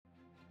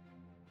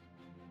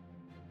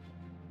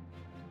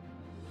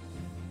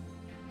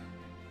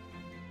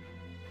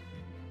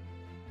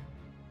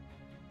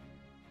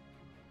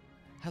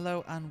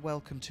Hello and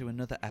welcome to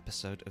another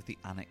episode of the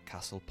Alnwick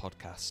Castle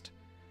podcast.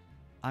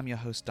 I'm your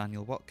host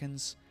Daniel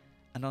Watkins,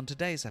 and on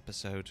today's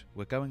episode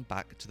we're going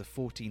back to the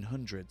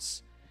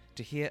 1400s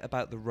to hear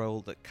about the role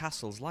that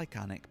castles like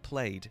Alnwick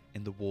played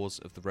in the Wars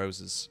of the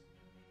Roses.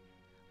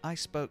 I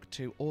spoke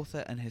to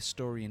author and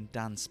historian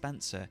Dan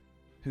Spencer,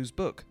 whose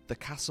book, The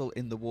Castle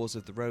in the Wars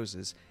of the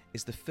Roses,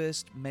 is the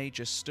first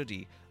major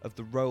study of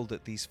the role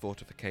that these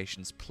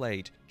fortifications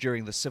played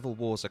during the civil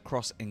wars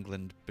across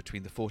England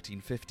between the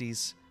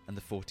 1450s and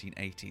the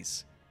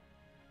 1480s.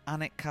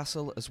 Alnwick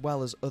Castle, as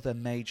well as other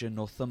major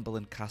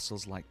Northumberland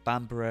castles like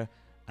Bamburgh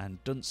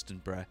and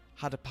Dunstanburgh,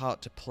 had a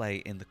part to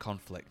play in the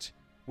conflict,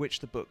 which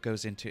the book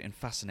goes into in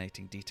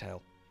fascinating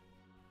detail.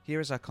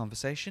 Here is our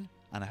conversation,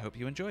 and I hope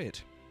you enjoy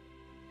it.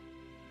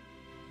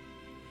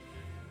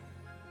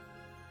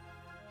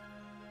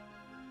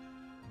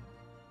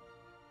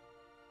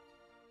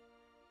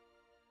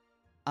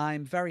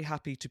 I'm very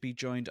happy to be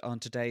joined on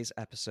today's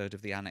episode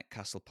of the Alnwick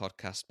Castle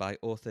podcast by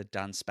author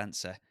Dan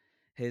Spencer.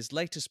 His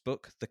latest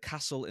book, The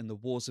Castle in the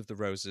Wars of the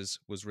Roses,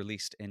 was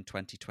released in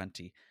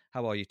 2020.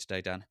 How are you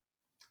today, Dan?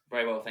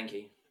 Very well, thank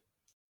you.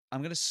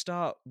 I'm going to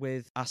start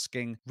with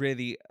asking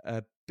really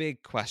a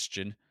big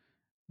question.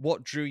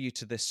 What drew you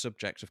to this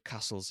subject of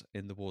castles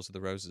in the Wars of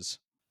the Roses?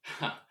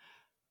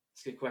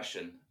 It's a good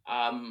question.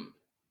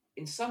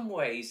 In some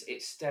ways,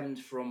 it stemmed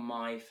from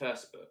my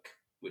first book,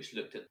 which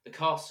looked at the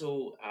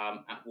castle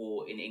at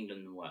war in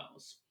England and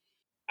Wales.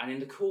 And in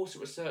the course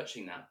of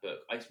researching that book,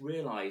 I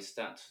realised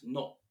that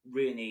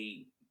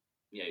nobody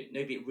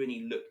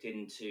really looked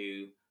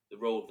into the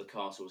role of the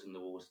castles in the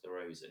Wars of the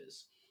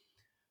Roses.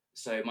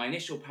 So my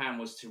initial plan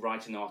was to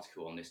write an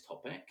article on this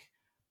topic.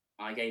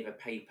 I gave a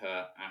paper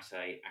at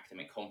an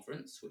academic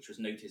conference, which was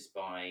noticed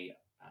by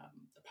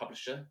the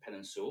publisher, Pen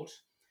and Sword.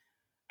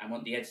 And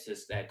one of the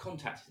editors there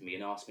contacted me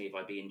and asked me if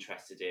I'd be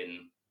interested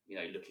in,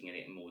 looking at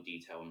it in more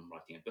detail and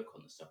writing a book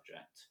on the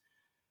subject.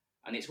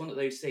 And it's one of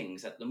those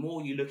things that the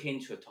more you look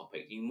into a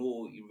topic, the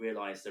more you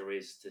realise there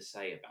is to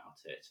say about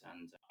it.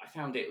 And I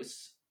found it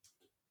was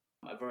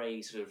a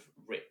very sort of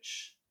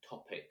rich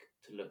topic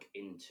to look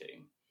into.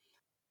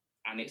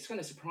 And it's kind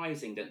of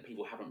surprising that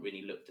people haven't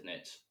really looked in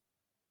it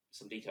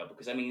some detail,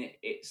 because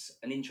it's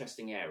an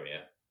interesting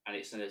area and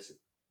it's an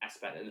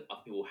aspect that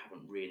other people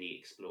haven't really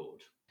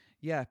explored.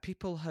 Yeah,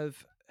 people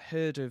have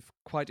heard of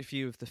quite a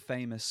few of the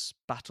famous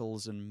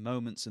battles and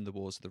moments in the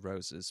Wars of the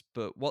Roses,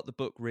 but what the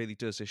book really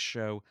does is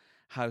show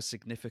how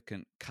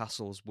significant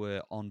castles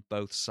were on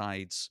both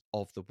sides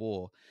of the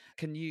war.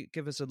 Can you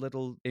give us a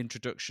little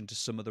introduction to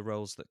some of the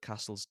roles that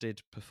castles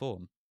did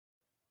perform?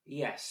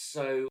 Yes,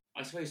 so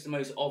I suppose the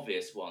most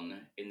obvious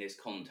one in this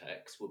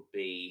context would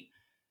be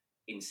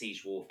in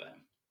siege warfare.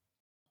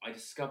 I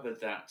discovered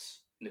that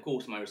in the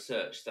course of my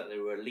research that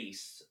there were at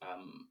least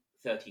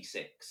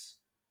 36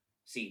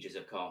 sieges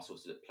of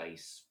castles that took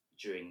place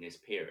during this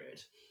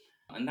period.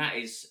 And that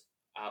is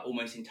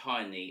almost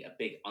entirely a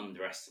big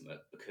underestimate,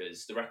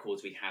 because the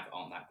records we have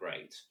aren't that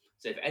great.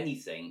 So if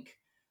anything,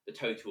 the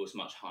total is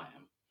much higher.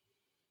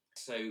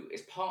 So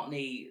it's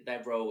partly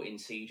their role in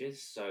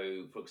sieges.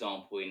 So, for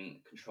example, in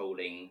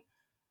controlling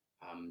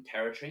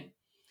territory.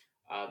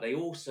 They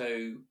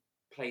also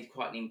played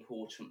quite an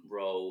important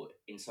role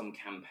in some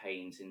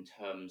campaigns in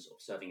terms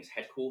of serving as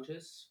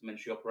headquarters for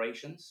military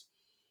operations,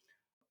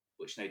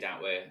 which no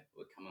doubt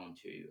we'll come on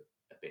to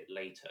a bit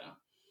later.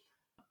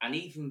 And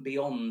even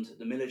beyond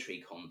the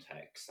military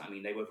context,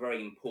 they were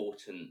very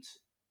important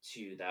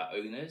to their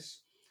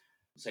owners.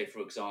 So,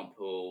 for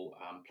example,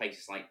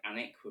 places like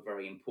Alnwick were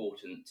very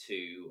important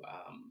to,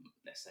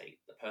 let's say,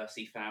 the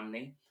Percy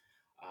family.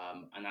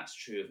 And that's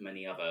true of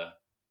many other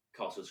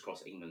castles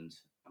across England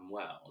and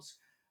Wales.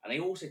 And they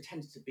also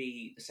tended to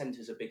be the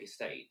centres of big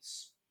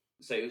estates.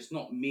 So it was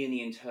not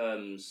merely in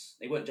terms,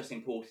 they weren't just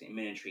important in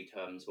military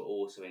terms, but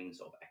also in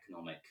sort of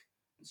economic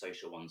and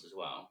social ones as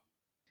well.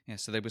 Yeah,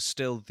 so there were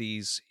still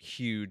these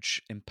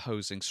huge,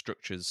 imposing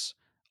structures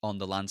on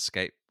the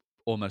landscape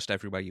almost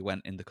everywhere you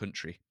went in the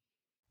country.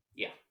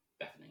 Yeah,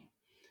 definitely.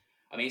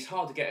 It's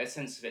hard to get a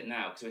sense of it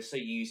now because we're so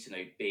used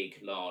to big,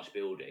 large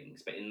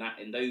buildings. But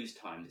in those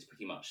times, it's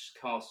pretty much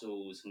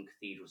castles and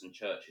cathedrals and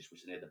churches,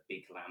 which are the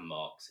big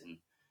landmarks in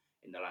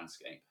the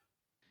landscape.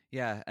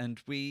 Yeah,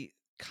 and we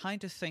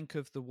kind of think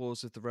of the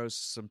Wars of the Roses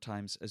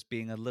sometimes as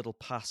being a little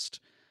past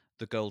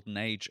the golden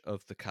age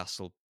of the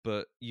castle,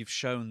 but you've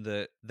shown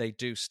that they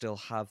do still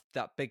have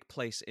that big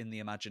place in the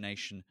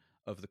imagination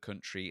of the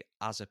country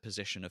as a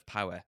position of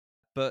power.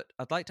 But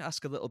I'd like to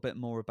ask a little bit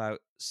more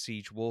about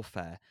siege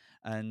warfare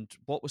and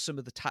what were some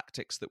of the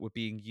tactics that were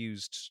being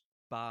used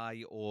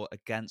by or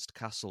against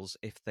castles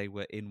if they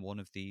were in one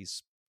of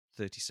these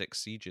 36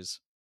 sieges.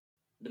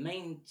 The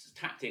main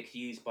tactic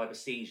used by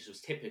besiegers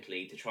was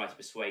typically to try to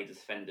persuade the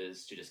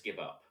defenders to just give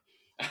up.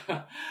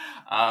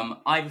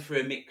 Either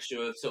through a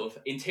mixture of sort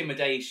of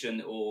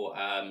intimidation or,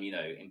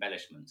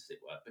 embellishments, as it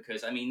were.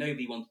 Because,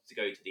 nobody wanted to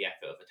go to the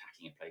effort of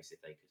attacking a place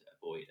if they could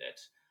avoid it.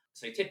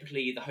 So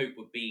typically the hope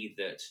would be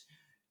that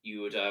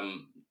you would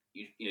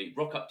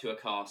rock up to a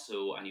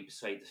castle and you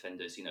persuade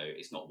defenders,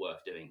 it's not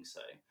worth doing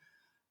so.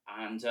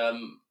 And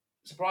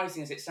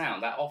surprising as it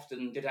sounds, that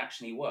often did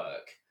actually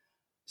work.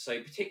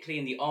 So particularly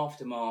in the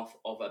aftermath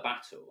of a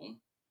battle.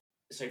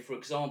 So for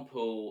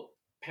example,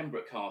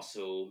 Pembroke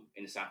Castle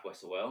in the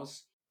southwest of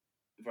Wales,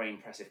 very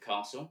impressive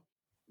castle,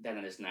 then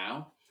and as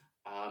now.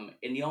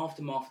 In the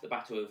aftermath of the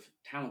Battle of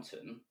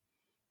Taunton,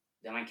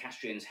 the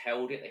Lancastrians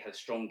held it. They had a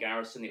strong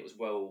garrison. It was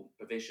well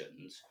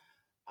provisioned.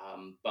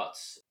 But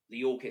the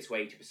Yorkists were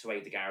able to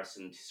persuade the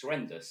garrison to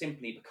surrender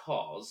simply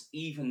because,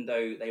 even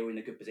though they were in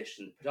a good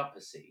position to put up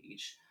a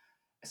siege,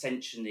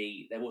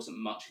 essentially there wasn't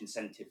much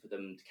incentive for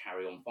them to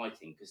carry on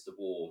fighting because the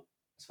war,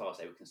 as far as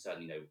they were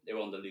concerned, they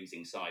were on the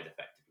losing side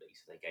effectively,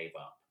 so they gave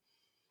up.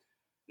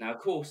 Now, of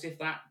course, if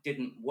that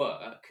didn't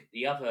work,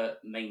 the other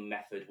main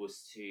method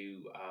was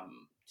to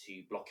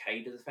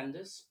blockade the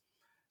defenders,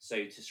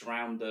 so to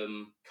surround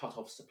them, cut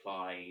off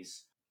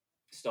supplies,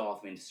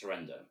 starve them into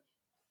surrender.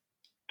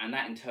 And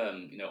that in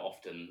turn,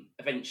 often,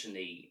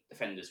 eventually,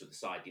 defenders would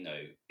decide,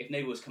 if no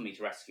one was coming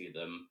to rescue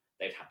them,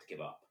 they'd have to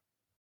give up.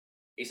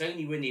 It's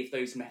only really if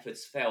those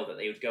methods fail that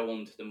they would go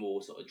on to the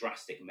more sort of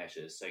drastic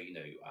measures. So,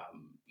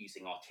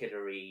 using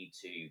artillery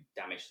to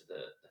damage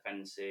the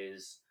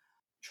defences,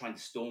 trying to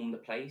storm the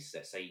place,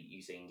 let's say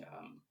using,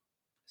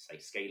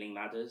 scaling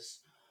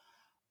ladders.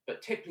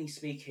 But typically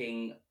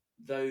speaking,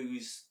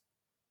 those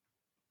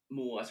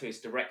more, I suppose,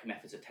 direct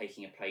methods of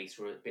taking a place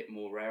were a bit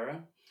more rarer.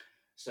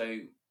 So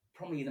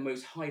probably the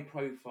most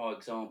high-profile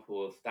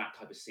example of that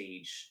type of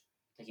siege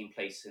taking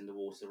place in the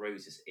Wars of the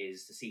Roses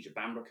is the Siege of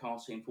Bamborough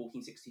Castle in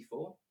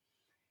 1464,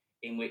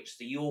 in which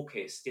the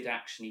Yorkists did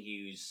actually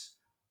use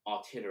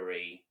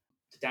artillery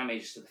to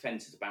damage the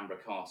defences of Bamborough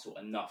Castle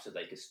enough so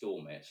they could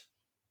storm it.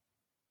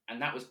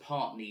 And that was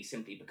partly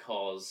simply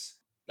because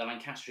the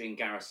Lancastrian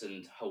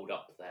garrison to hold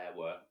up there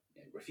were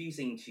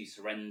refusing to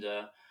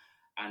surrender,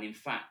 and in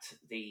fact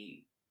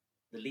the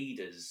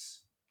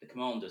leaders, the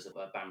commanders of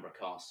Bamborough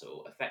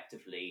Castle,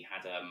 effectively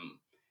had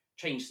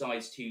changed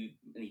sides too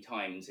many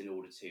times in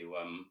order to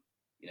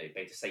be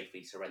able to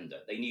safely surrender.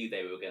 They knew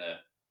they were going to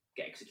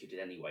get executed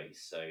anyway,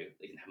 so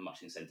they didn't have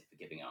much incentive for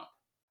giving up.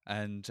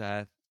 And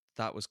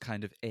that was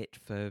kind of it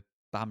for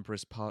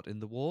Bamborough's part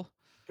in the war?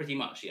 Pretty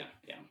much, yeah.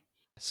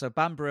 So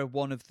Bamborough,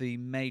 one of the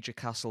major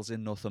castles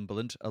in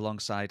Northumberland,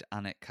 alongside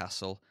Alnwick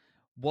Castle.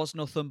 Was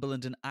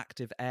Northumberland an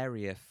active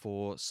area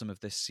for some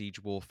of this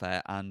siege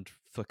warfare and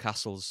for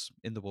castles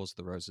in the Wars of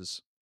the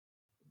Roses?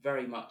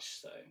 Very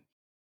much so.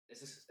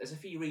 There's a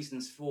few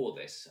reasons for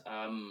this.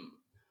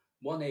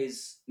 One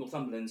is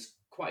Northumberland's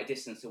quite a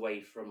distance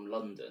away from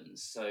London,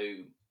 so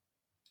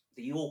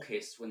the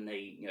Yorkists, when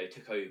they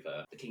took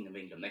over the Kingdom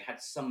of England, they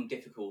had some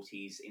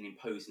difficulties in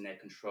imposing their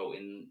control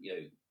in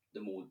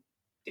the more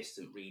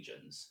distant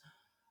regions.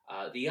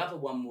 The other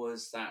one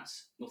was that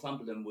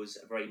Northumberland was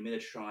a very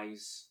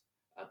militarised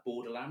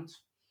borderland.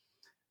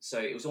 So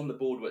it was on the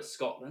border with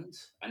Scotland,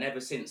 and ever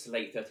since the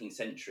late 13th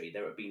century,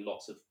 there have been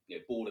lots of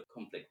border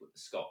conflict with the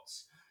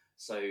Scots.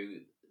 So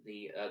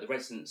the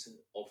residents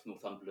of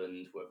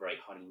Northumberland were very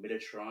highly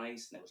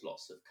militarised, and there was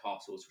lots of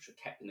castles which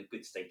were kept in a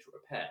good state of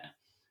repair.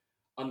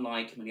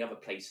 Unlike many other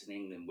places in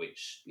England,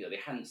 which they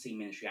hadn't seen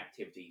military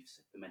activity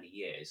for many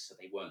years, so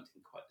they weren't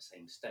in quite the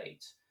same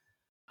state.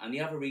 And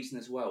the other reason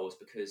as well was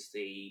because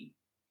the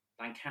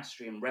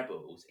Lancastrian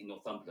rebels in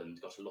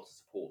Northumberland got a lot of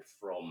support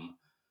from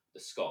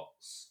the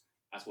Scots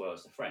as well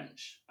as the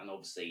French. And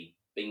obviously,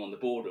 being on the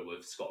border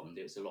with Scotland,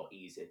 it was a lot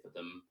easier for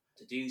them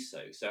to do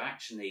so. So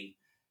actually,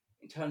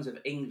 in terms of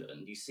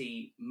England, you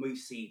see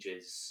most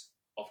sieges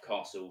of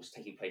castles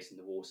taking place in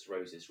the Wars of the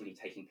Roses really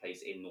taking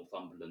place in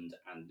Northumberland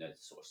and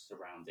sort of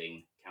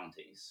surrounding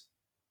counties.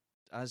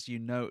 As you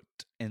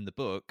note in the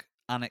book,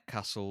 Alnwick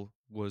Castle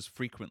was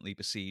frequently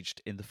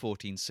besieged in the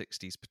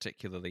 1460s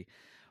particularly.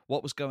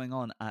 What was going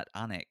on at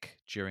Alnwick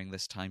during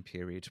this time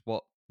period?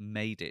 What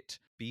made it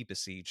be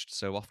besieged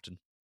so often?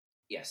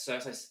 Yes, so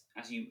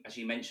as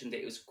you mentioned,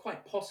 it was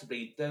quite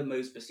possibly the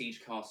most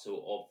besieged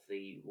castle of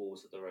the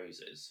Wars of the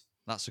Roses.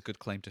 That's a good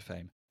claim to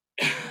fame.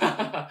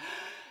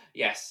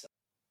 Yes,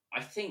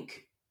 I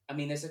think. I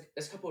mean, there's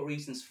a couple of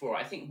reasons for it.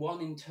 I think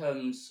one in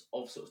terms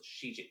of sort of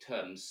strategic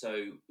terms.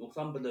 So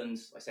Northumberland,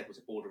 I said, was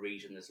a border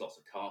region. There's lots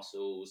of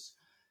castles.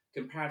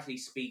 Comparatively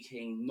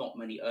speaking, not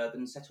many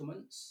urban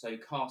settlements. So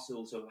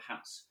castles are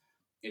perhaps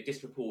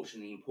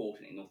disproportionately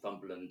important in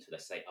Northumberland to,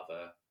 let's say,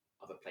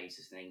 other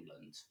places in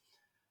England.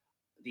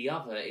 The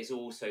other is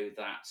also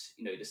that,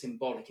 the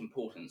symbolic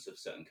importance of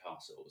certain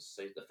castles.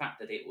 So the fact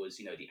that it was,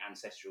 the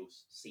ancestral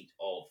seat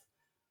of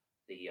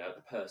the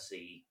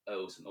Percy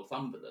Earls of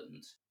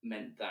Northumberland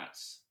meant that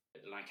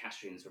the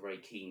Lancastrians were very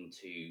keen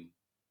to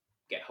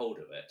get hold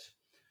of it.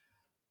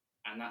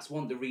 And that's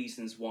one of the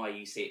reasons why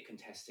you see it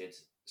contested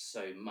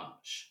so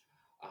much.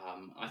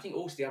 I think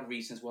also the other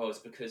reason as well is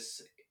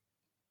because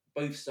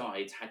both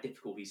sides had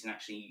difficulties in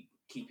actually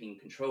keeping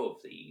control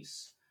of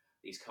these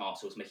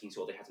castles, making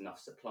sure they had enough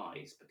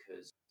supplies,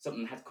 because some of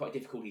them had quite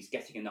difficulties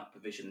getting enough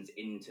provisions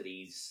into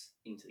these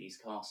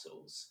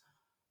castles.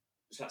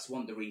 So that's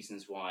one of the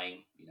reasons why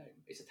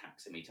it's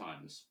attacked so many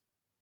times.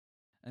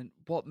 And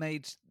what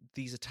made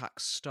these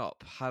attacks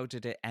stop? How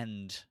did it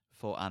end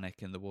for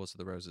Alnwick in the Wars of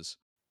the Roses?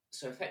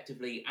 So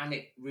effectively,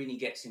 Alnwick really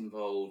gets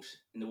involved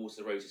in the Wars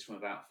of the Roses from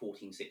about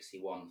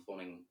 1461,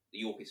 following the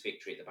Yorkist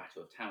victory at the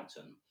Battle of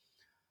Towton,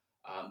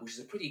 which is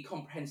a pretty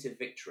comprehensive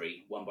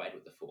victory won by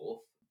Edward IV.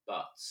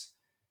 But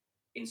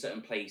in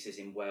certain places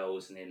in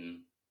Wales and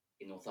in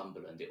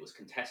Northumberland, it was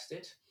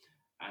contested.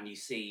 And you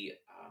see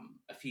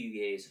a few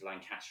years of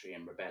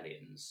Lancastrian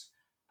rebellions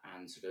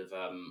and sort of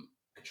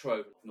control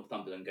of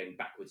Northumberland going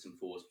backwards and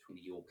forwards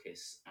between the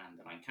Yorkists and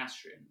the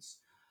Lancastrians.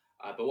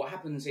 But what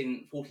happens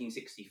in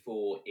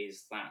 1464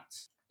 is that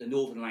the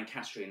Northern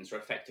Lancastrians are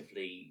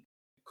effectively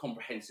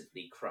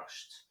comprehensively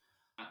crushed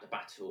at the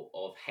Battle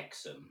of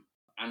Hexham.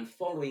 And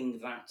following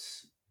that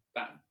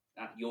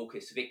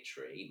Yorkist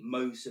victory,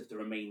 most of the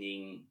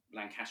remaining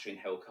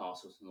Lancastrian-held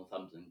castles in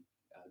Northumberland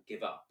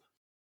give up.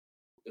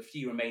 The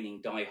few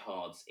remaining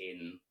diehards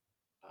in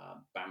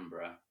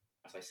Bamborough,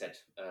 as I said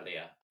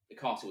earlier, the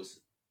castle was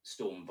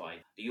stormed by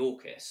the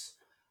Yorkists.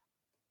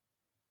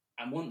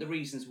 And one of the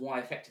reasons why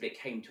effectively it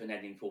came to an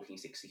end in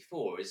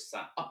 1464 is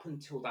that up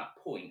until that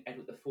point,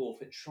 Edward IV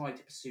had tried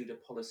to pursue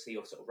a policy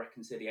of sort of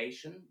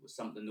reconciliation with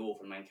some of the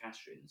Northern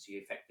Lancastrians. He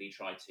effectively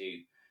tried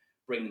to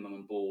bring them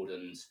on board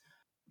and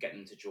get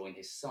them to join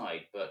his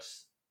side. But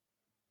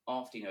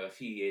after, a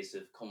few years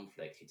of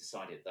conflict, he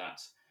decided that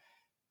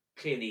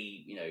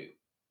clearly,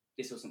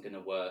 this wasn't going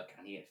to work,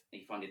 and he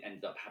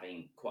ended up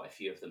having quite a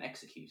few of them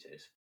executed.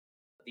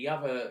 The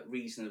other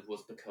reason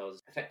was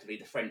because effectively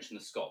the French and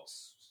the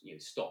Scots,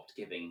 stopped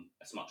giving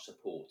as much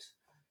support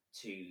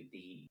to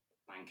the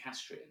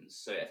Lancastrians.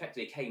 So it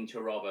effectively came to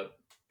a rather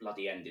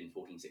bloody end in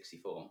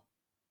 1464.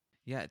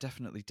 Yeah, it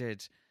definitely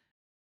did.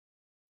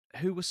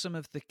 Who were some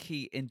of the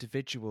key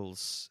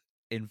individuals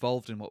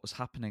involved in what was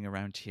happening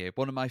around here?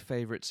 One of my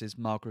favourites is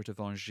Margaret of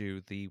Anjou,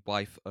 the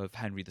wife of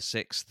Henry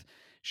VI.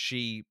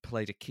 She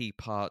played a key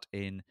part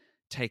in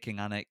taking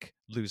Alnwick,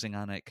 losing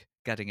Alnwick,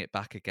 getting it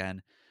back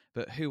again.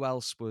 But who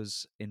else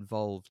was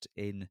involved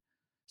in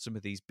some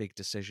of these big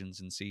decisions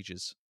and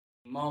sieges?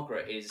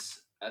 Margaret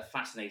is a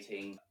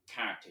fascinating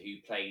character who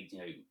played,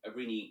 a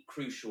really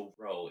crucial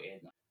role in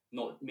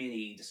not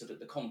merely the sort of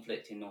the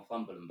conflict in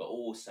Northumberland, but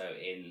also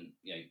in,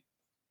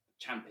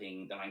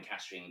 championing the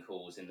Lancastrian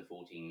cause in the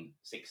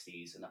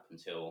 1460s and up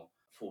until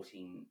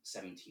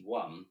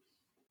 1471.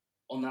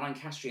 On the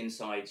Lancastrian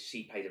side,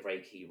 she played a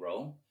very key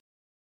role.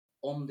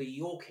 On the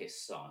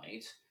Yorkist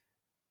side,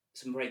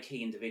 some very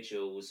key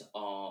individuals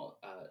are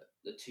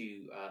the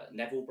two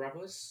Neville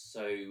brothers.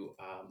 So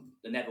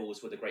the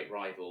Nevilles were the great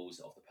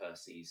rivals of the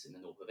Percys in the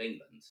north of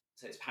England.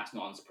 So it's perhaps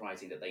not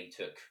unsurprising that they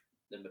took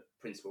the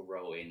principal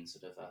role in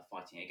sort of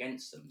fighting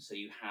against them. So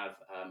you have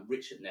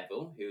Richard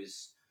Neville,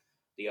 who's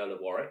the Earl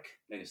of Warwick,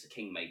 known as the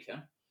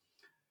Kingmaker,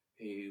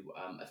 who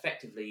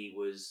effectively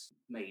was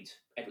made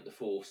Edward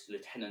IV's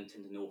lieutenant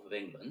in the north of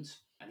England.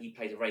 And he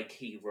played a very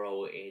key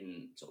role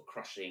in sort of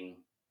crushing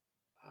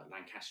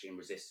Lancastrian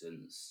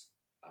resistance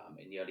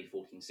in the early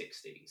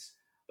 1460s.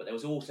 But there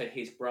was also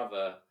his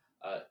brother,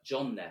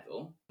 John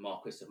Neville,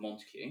 Marquis of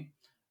Montague,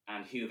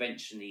 and who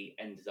eventually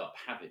ended up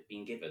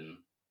being given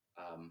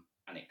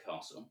Alnwick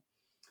Castle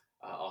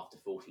after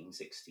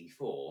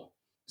 1464.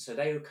 So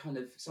they were kind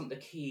of some of the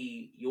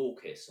key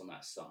Yorkists on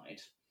that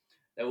side.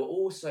 There were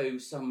also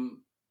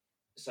some...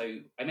 So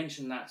I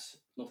mentioned that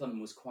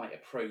Northumberland was quite a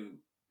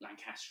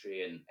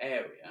pro-Lancastrian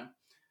area,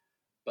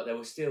 but there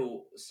were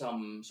still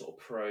some sort of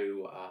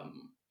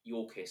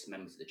pro-Yorkist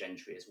members of the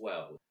gentry as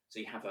well. So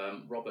you have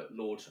Robert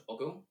Lord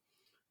Ogle,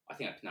 I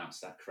think I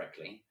pronounced that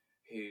correctly,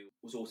 who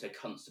was also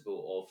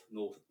constable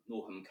of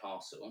Norham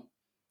Castle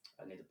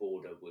near the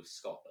border with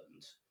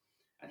Scotland.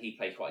 And he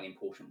played quite an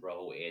important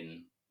role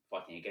in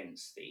fighting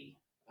against the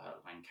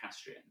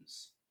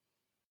Lancastrians.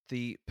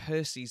 The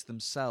Percys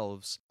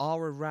themselves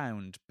are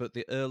around, but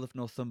the Earl of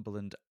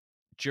Northumberland,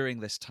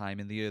 during this time,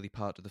 in the early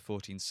part of the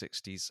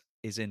 1460s,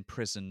 is in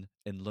prison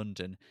in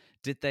London.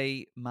 Did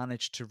they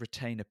manage to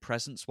retain a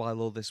presence while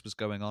all this was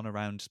going on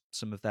around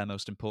some of their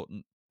most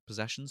important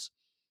possessions?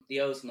 The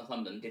Earls of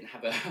Northumberland didn't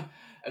have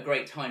a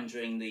great time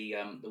during the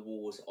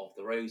Wars of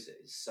the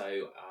Roses.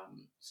 So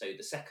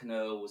the second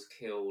Earl was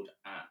killed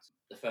at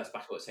the first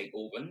battle at St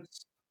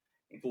Albans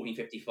in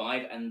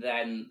 1455, and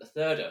then the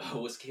third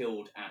Earl was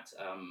killed at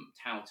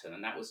Towton,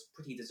 and that was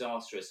pretty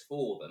disastrous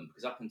for them,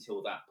 because up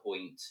until that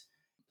point,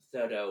 the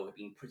third Earl had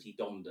been pretty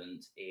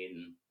dominant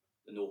in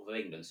the north of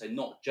England, so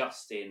not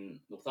just in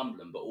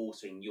Northumberland, but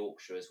also in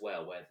Yorkshire as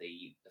well, where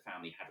the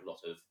family had a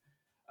lot of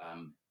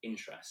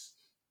interest.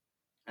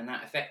 And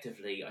that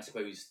effectively, I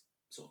suppose,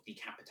 sort of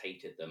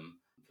decapitated them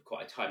for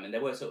quite a time. And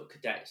there were sort of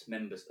cadet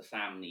members of the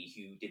family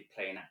who did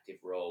play an active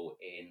role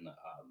in,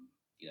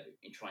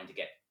 in trying to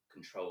get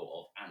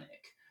control of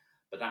Alnwick.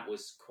 But that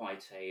was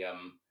quite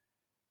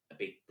a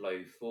big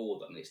blow for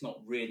them. It's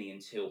not really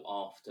until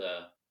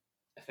after,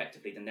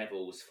 effectively, the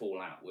Nevilles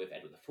fall out with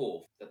Edward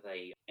IV that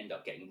they end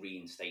up getting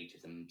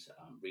reinstated and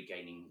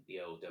regaining the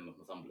earldom of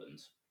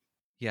Northumberland.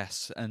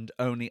 Yes, and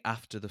only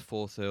after the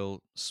fourth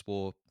Earl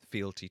swore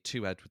fealty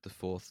to Edward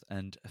IV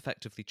and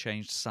effectively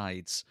changed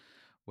sides,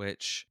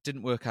 which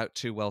didn't work out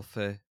too well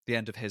for the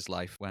end of his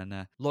life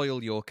when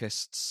loyal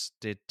Yorkists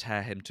did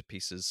tear him to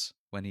pieces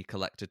when he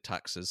collected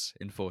taxes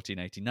in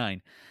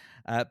 1489.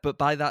 But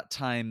by that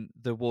time,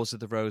 the Wars of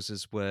the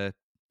Roses were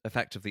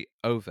effectively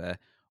over.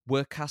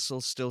 Were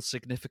castles still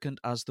significant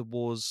as the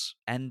wars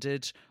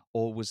ended,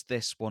 or was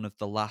this one of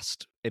the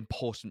last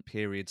important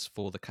periods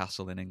for the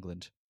castle in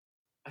England?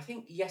 I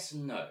think yes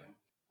and no.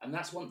 And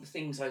that's one of the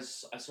things I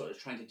sort of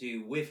trying to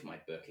do with my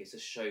book, is to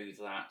show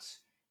that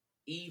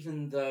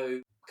even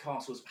though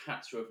castles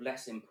perhaps were of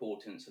less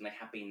importance than they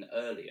had been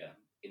earlier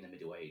in the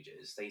Middle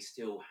Ages, they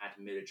still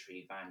had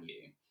military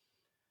value.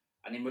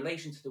 And in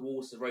relation to the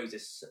Wars of the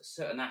Roses,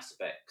 certain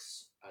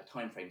aspects,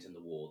 timeframes in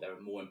the war, there are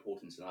more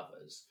important than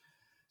others.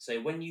 So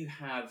when you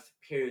have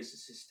periods of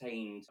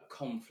sustained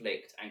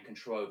conflict and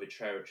control over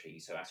territory,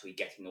 so as we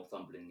get in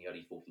Northumberland in the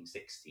early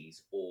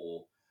 1460s,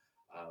 or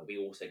we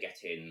also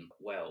get in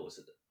Wales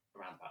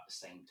around about the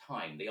same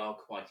time, they are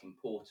quite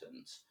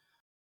important.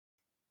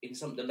 In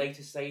some of the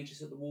later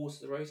stages of the Wars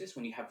of the Roses,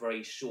 when you have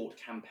very short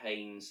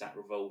campaigns that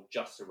revolve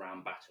just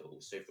around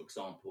battles, so for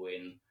example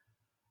in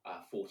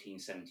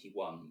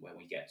 1471, where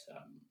we get the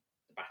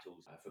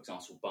battles, for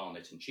example,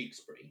 Barnet and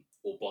Tewkesbury,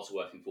 or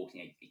Bosworth in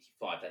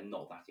 1485, they're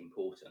not that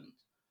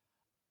important.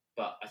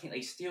 But I think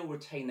they still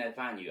retain their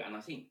value, and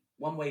I think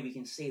one way we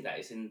can see that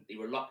is in the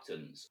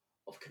reluctance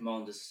of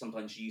commanders to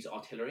sometimes use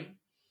artillery.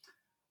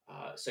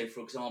 So,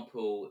 for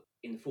example,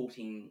 in the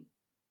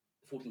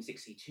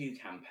 1462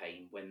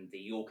 campaign, when the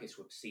Yorkists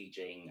were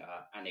besieging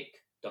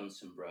Alnwick,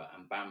 Dunstanburgh,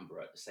 and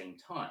Bamburgh at the same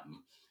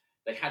time,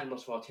 they had a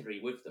lot of artillery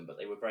with them, but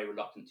they were very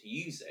reluctant to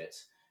use it,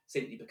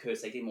 simply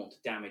because they didn't want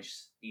to damage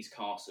these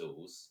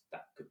castles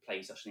that could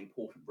play such an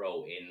important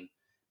role in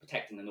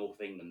protecting the north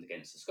of England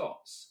against the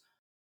Scots.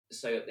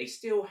 So they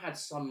still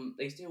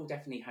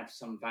definitely had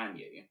some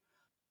value.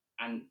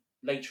 And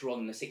later on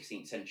in the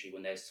 16th century,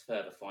 when there's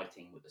further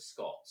fighting with the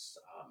Scots,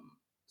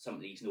 some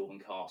of these northern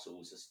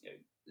castles,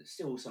 there's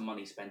still some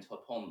money spent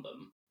upon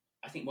them.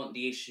 I think one of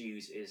the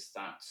issues is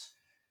that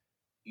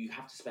you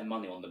have to spend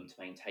money on them to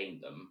maintain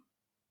them,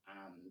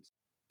 and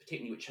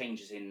particularly with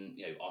changes in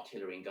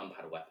artillery and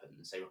gunpowder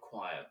weapons, they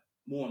require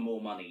more and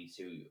more money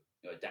to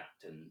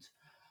adapt and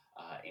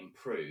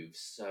improve.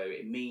 So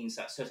it means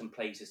that certain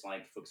places,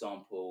 like for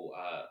example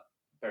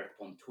Berwick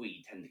upon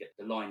Tweed, tend to get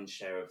the lion's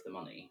share of the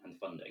money and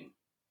funding.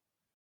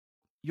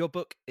 Your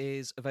book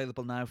is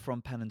available now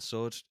from Pen and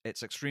Sword.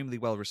 It's extremely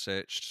well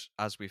researched,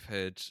 as we've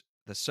heard.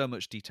 There's so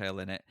much detail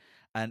in it,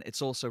 and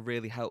it's also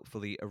really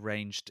helpfully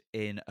arranged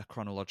in a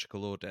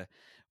chronological order,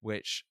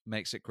 which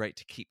makes it great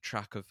to keep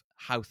track of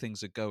how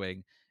things are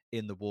going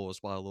in the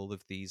wars while all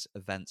of these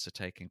events are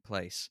taking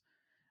place.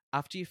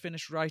 After you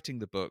finish writing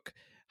the book,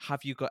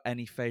 have you got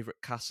any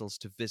favourite castles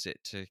to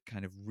visit to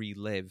kind of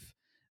relive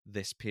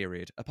this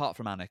period, apart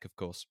from Alnwick, of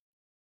course?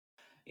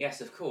 Yes,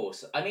 of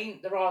course. I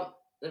mean, there are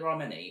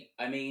many.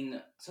 I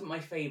mean, some of my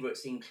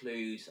favourites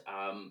include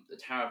the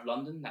Tower of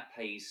London, that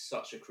plays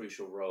such a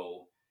crucial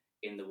role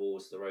in the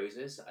Wars of the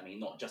Roses. I mean,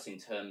 not just in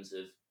terms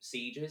of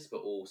sieges,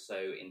 but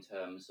also in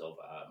terms of,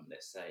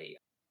 let's say,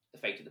 the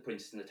fate of the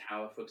Princess in the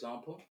Tower, for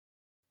example.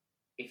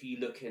 If you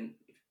look in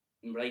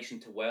relation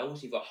to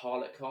Wales, you've got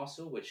Harlech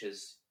Castle, which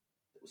was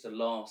the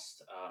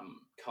last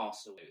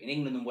castle in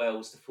England and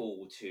Wales to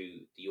fall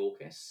to the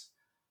Yorkists.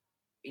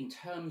 In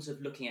terms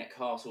of looking at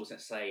castles,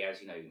 let's say,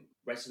 as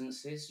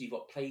residences, you've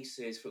got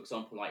places, for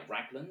example, like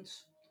Ragland,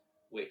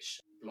 which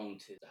belong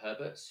to the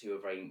Herberts, who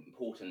are very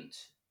important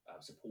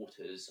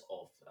supporters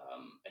of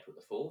Edward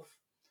IV.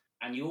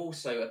 And you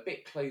also, a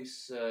bit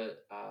closer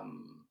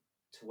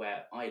to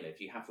where I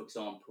live, you have, for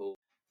example,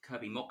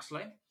 Kirby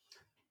Moxley,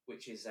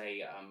 which is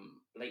a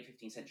late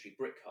 15th century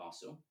brick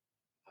castle,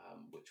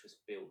 which was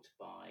built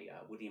by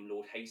William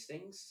Lord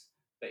Hastings.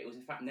 But it was,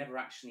 in fact, never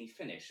actually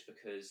finished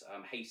because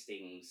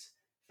Hastings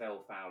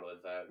fell foul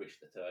of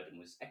Richard III and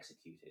was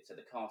executed. So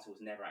the castle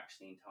was never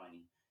actually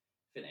entirely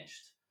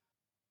finished.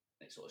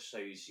 It sort of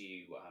shows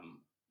you,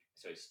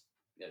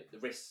 the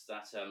risks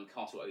that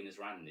castle owners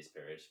ran in this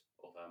period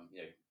of,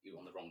 you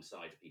on the wrong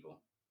side of people.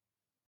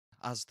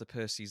 As the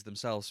Percys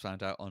themselves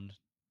found out on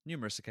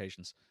numerous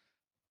occasions.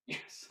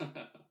 Yes.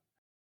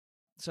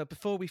 So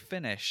before we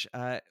finish,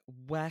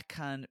 where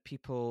can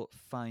people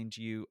find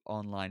you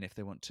online if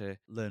they want to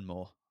learn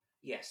more?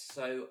 Yes,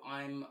 so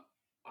I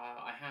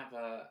have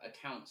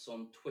accounts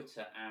on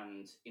Twitter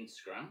and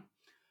Instagram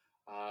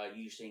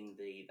using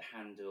the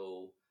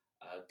handle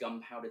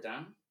Gunpowder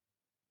Dan,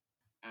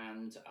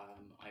 and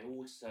I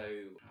also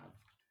have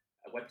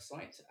a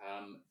website,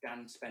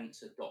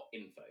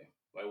 danspencer.info,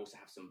 where I also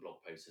have some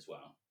blog posts as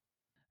well.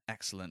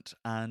 Excellent.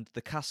 And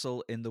The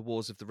Castle in the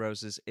Wars of the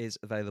Roses is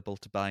available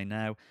to buy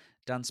now.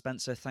 Dan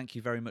Spencer, thank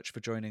you very much for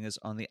joining us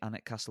on the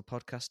Alnwick Castle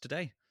podcast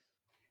today.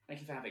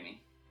 Thank you for having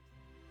me.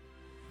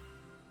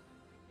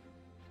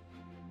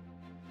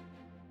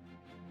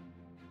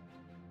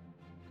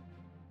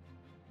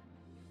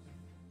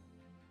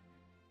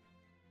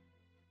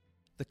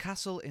 The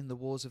Castle in the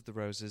Wars of the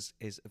Roses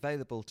is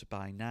available to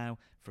buy now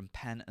from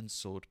Pen and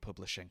Sword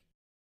Publishing.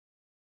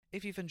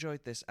 If you've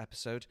enjoyed this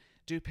episode,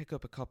 do pick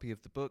up a copy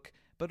of the book,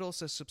 but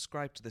also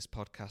subscribe to this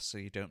podcast so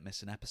you don't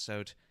miss an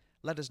episode.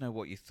 Let us know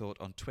what you thought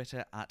on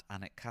Twitter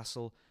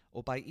 @AlnwickCastle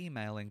or by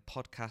emailing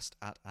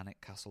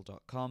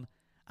podcast@alnwickcastle.com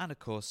and, of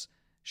course,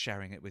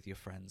 sharing it with your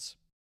friends.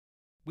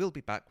 We'll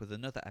be back with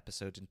another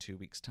episode in 2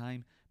 weeks'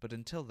 time, but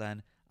until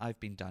then, I've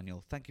been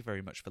Daniel. Thank you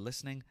very much for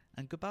listening,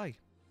 and goodbye.